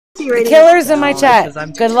The killer's in my chat.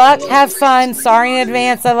 Good luck, have fun. Sorry in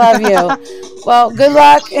advance, I love you. Well, good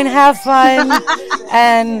luck and have fun.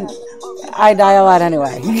 And I die a lot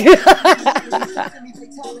anyway.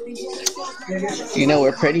 You know,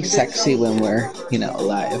 we're pretty sexy when we're, you know,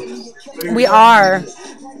 alive. We are.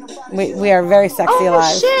 We are very sexy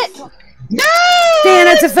alive. Shit! No!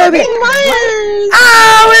 Thanatophobia!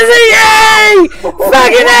 Oh, is it yay!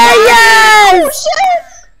 Fucking A, yes!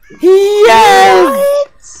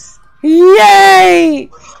 Yes! Yay!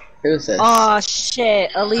 Who's this? Oh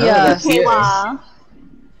shit, Aaliyah.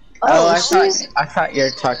 Oh, I thought you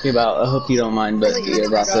were talking about. I hope you don't mind, but you're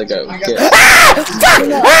about to go. Get I'm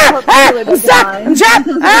trapped!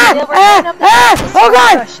 Oh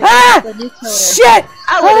god! Shit!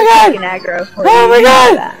 Oh my god! Oh my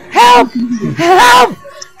god! Help! Help!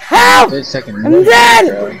 Help! I'm dead!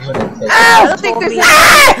 Ow! Where did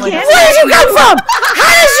you come from?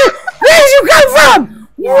 Where did you come from?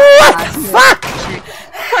 What the fuck?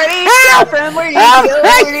 Help! Oh my god!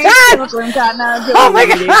 Oh my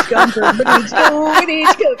god!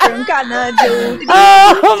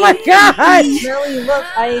 Oh my god! Really, look,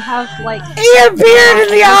 I have like. He appeared in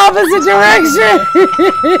the opposite direction!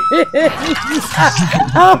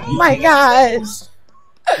 Oh my gosh!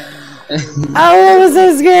 Oh, that was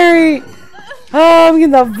so scary! Oh, I'm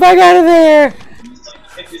getting the fuck out of there!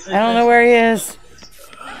 I don't know where he is.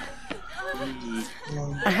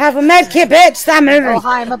 I have a med kit, bitch! Stop moving! Oh,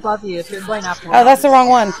 hi, I'm above you. If you're going up. Oh, that's the wrong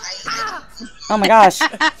one. Oh my gosh.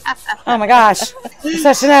 Oh my gosh. You're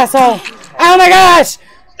such an asshole. Oh my gosh!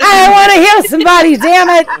 I want to heal somebody, damn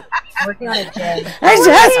it! Working on it, Jen. I just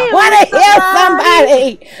want to heal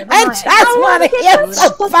somebody! I just want to heal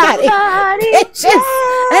somebody! Bitches!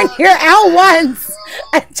 And you're out once!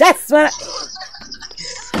 I just want to...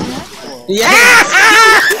 Yeah.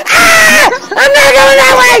 I'm not going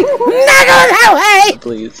that way! I'm not going that way!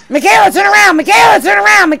 Please. Michaela, turn around! Michaela, turn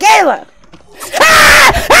around! Michaela!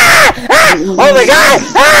 Oh my god!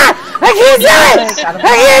 I can't do it! I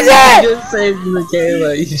can't do it! You just saved Michaela.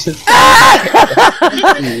 You just.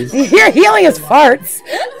 You're healing his farts.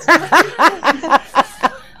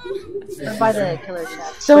 By the killer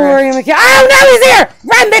chat. Don't worry, Michaela. Oh no, he's here!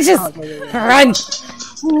 Run, bitches! Run!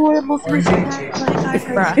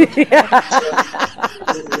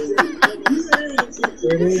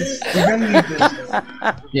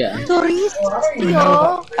 Yeah.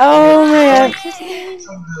 Oh man.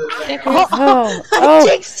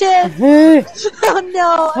 Oh no.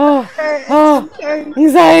 Oh,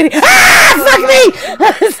 anxiety. Ah, fuck me!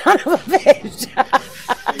 Son of a bitch.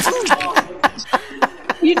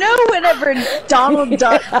 You know, whenever Donald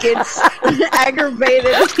Duck gets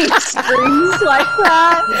aggravated, he screams like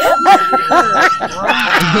that.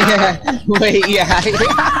 Yeah. Wait, yeah.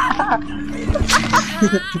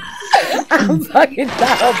 I'm fucking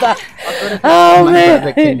Donald Duck. Oh My man.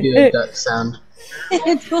 brother can do a duck sound.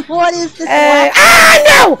 What is this?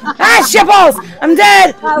 No! Ah, shitballs! I'm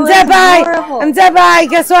dead! I'm dead by! I'm dead by!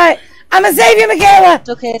 Guess what? I'm gonna save you, Michaela! It's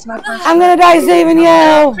okay, it's my first. I'm gonna die saving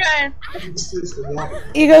you!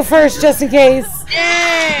 You go first, just in case.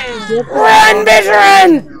 Run, bitch,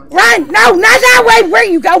 run! Run! No, not that way! Where are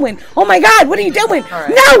you going? Oh my god, what are you doing?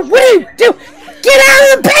 No, what are you doing? Get out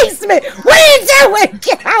of the basement! What are you doing?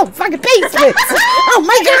 Get out of the fucking basement! Oh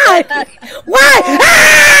my god! What?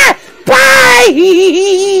 Ah!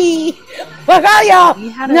 Bye! Fuck all y'all!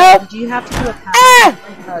 Nope. Do you have to do a pass?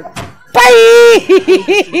 Bye!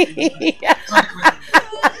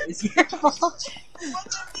 It's your fault.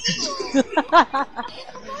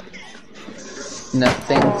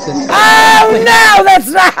 Nothing to say. Oh no! That's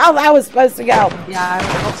not how that was supposed to go! Yeah, I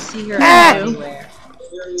don't see her anywhere.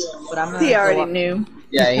 But I'm He already knew.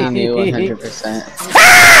 Yeah, he knew 100%.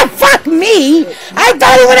 Ah! Fuck me! I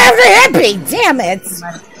thought he would have to hit me! Damn it!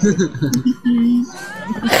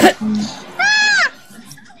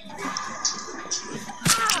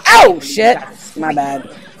 Oh shit! My bad.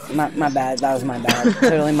 My bad. That was my bad.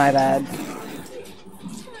 Totally my bad.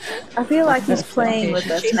 I feel like he's playing with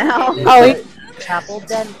us now. Oh, he... Apple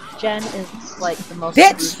Jen is like the most.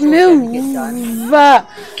 Bitch, move!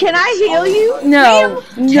 Can I heal you? No,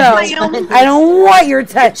 no. I don't want your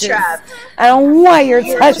touches. I don't want your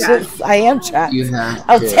touches. I am trapped. You have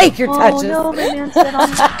I'll to. take your touches. No, the man said on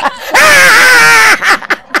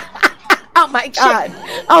Oh my god!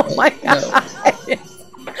 Oh my god!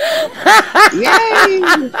 Yay!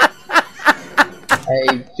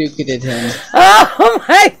 I duketed him. Oh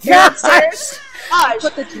my gosh!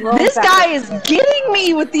 This guy is getting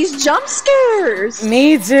me with these jump scares.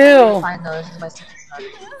 Me too. Find those in my secret card.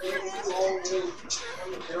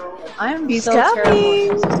 I'm so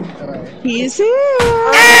coming. terrible. He's here.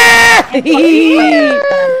 Ah!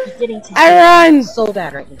 getting to I run. so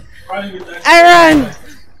bad right now. I run.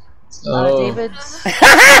 David's.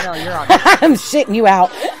 No, you're on. I'm shitting you out.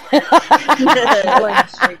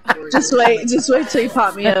 Just wait till you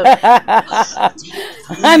pop me up.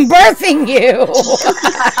 I'm birthing you.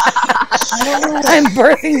 I'm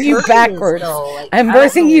birthing you backwards. I'm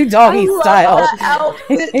birthing you doggy style.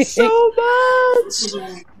 Outfit so much.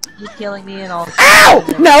 He's killing me and all. Ow!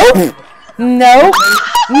 Nope. Nope.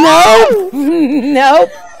 Nope. Nope.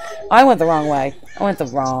 I went the wrong way. I went the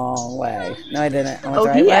wrong way. No, I didn't. I went the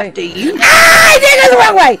right way. After you. Ah, I did go the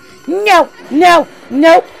wrong way. No, no,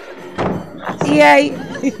 nope. Yay.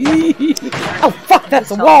 Oh, fuck,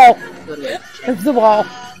 that's a wall. That's the wall.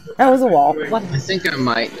 That was a wall. I think I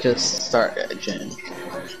might just start a gym.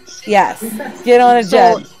 Yes. Get on a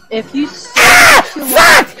jet. If you fuck!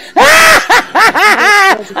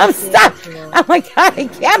 Ah! I'm stuck. Oh my god, I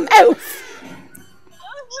can't move.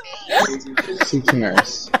 She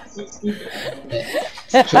cares.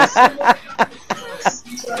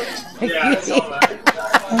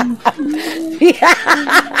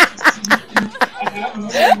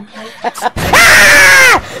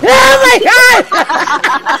 Oh my god!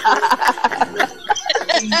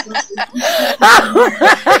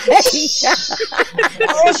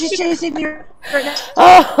 Oh, she's chasing me right now.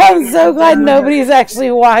 Oh, I'm so glad nobody's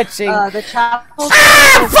actually watching. The chapel.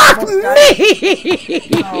 Fuck me!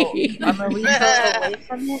 I'm gonna leave her away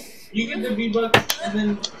from it. You get the V-Bucks and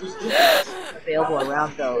then Available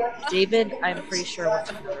around though. David, I'm pretty sure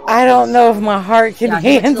what's going on. I don't know if my heart can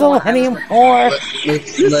handle anymore.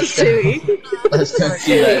 Let's go see that. Yeah, let's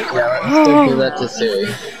go do that to Sui.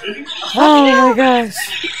 Oh my gosh.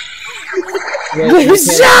 Wait,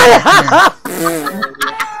 Shut up!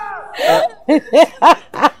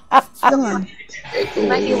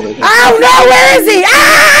 Oh no, where is he?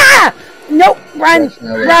 Ah! Nope, run,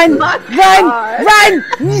 run, run, run,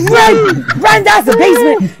 run, run, that's the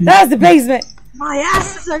basement, that's the basement. My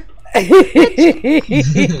asses are.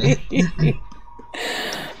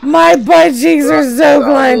 My butt cheeks are so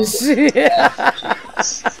clenched. I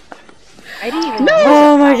didn't even know.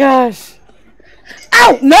 Oh my gosh.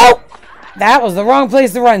 Ow, nope. That was the wrong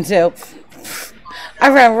place to run to. I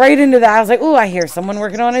ran right into that. I was like, ooh, I hear someone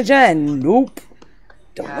working on a gen. Nope.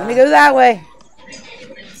 Don't let me go that way.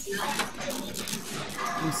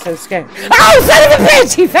 I'm so scared. Oh, son of a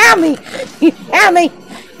bitch! He found me! He found me!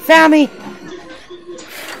 Found me!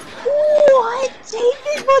 What?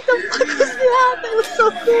 David, what the fuck was that? That was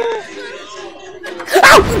so cool.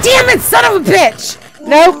 Oh, damn it, son of a bitch!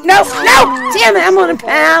 Nope, nope, nope! Damn it, I'm on a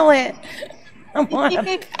pallet. I'm on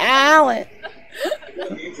a pallet.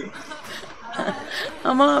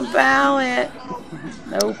 I'm on a pallet.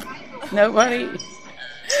 Nope. Nobody.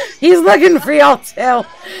 He's looking for y'all too.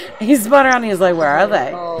 He spun around and he's like, where are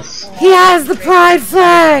they? He has the pride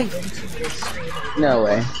flag! No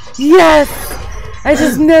way. Yes! I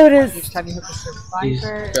just noticed. He's got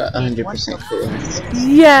 100% cool.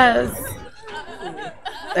 Yes!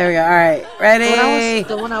 There we go. Alright. Ready?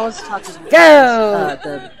 The one I was talking about. Go!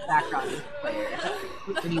 The background.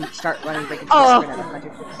 When you start running, they can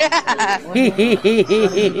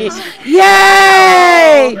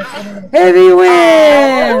Yay! Heavy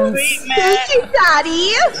wins! Thank you, Daddy.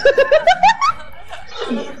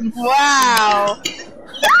 Wow.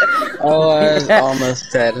 Oh, I was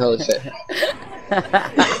almost dead. Holy shit.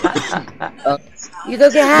 You go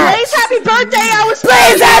get hats. Please, happy birthday. I was.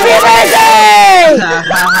 Please, happy birthday!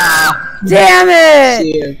 Damn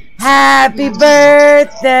it! Happy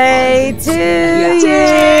birthday to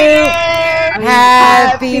you.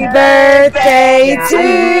 Happy birthday to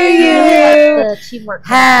you.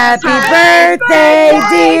 Happy birthday,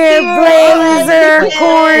 dear Blazer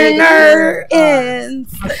Corner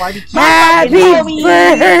Inns. Happy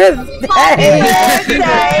birthday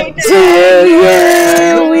to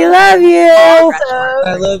you. We love you.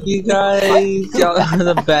 I love you guys. Y'all are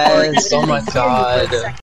the best. Oh my god.